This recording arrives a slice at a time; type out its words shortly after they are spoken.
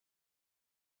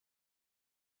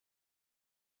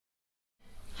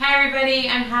Hi everybody,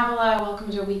 I'm Havilah.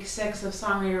 Welcome to week 6 of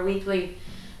Songwriter Weekly.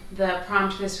 The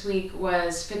prompt this week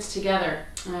was Fits Together,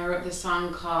 and I wrote this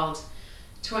song called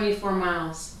 24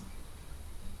 Miles.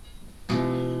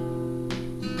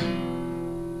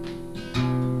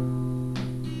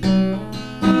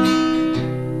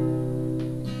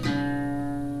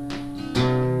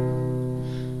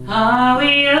 Are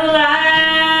we alive?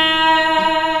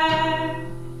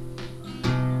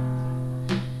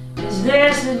 Is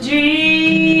this a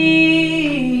dream?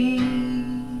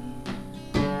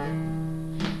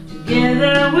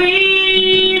 Together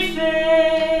we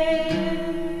fade,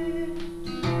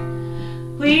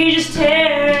 we just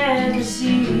tear at the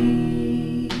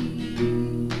seams.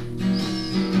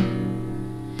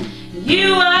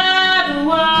 You are the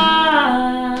one,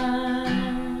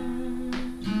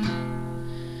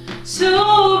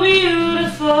 so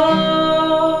beautiful.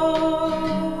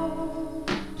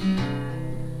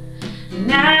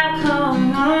 Now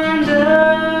come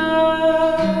undone.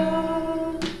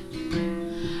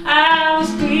 I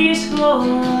was peaceful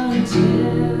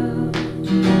until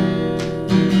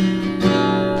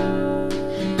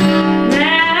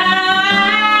now.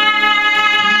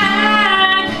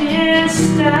 I can't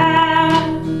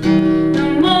stop the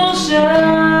motion.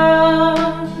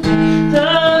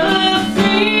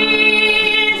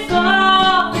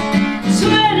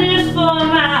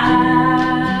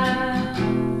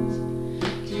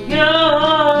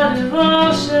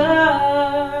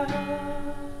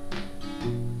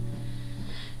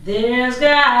 There's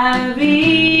gotta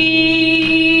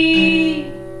be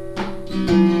a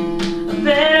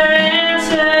better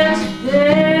answer to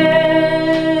this.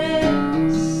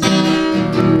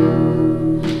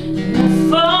 No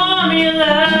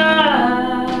formula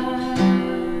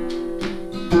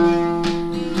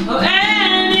or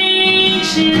an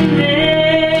ancient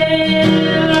melody.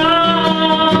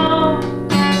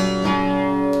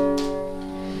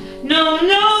 No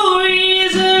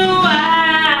reason why.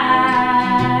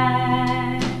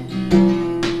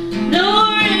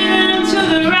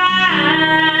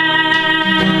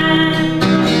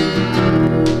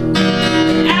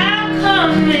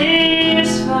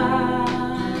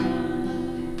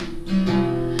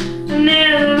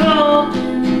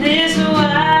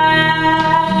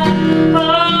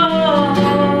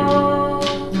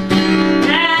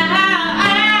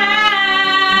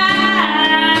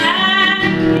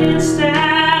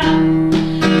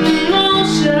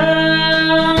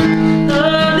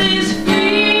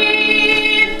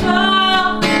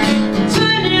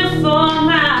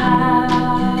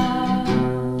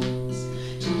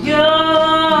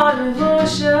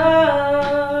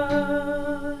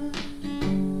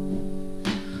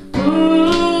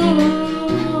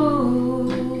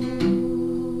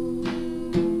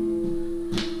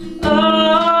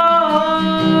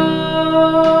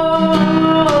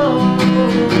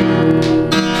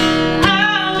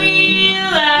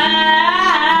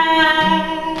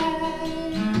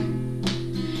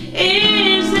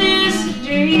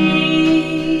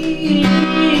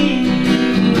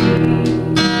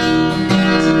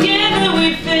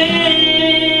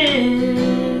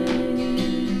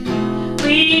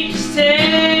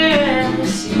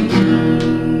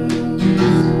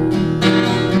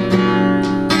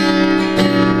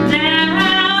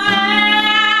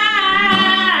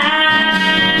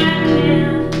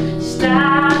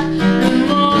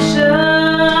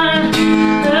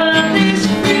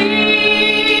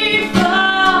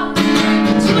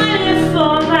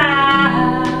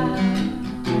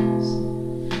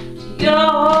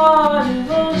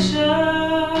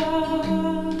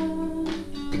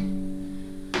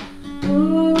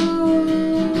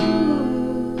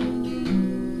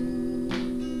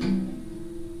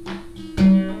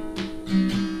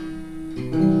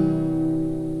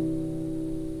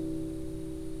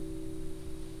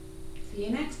 See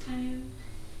you next time.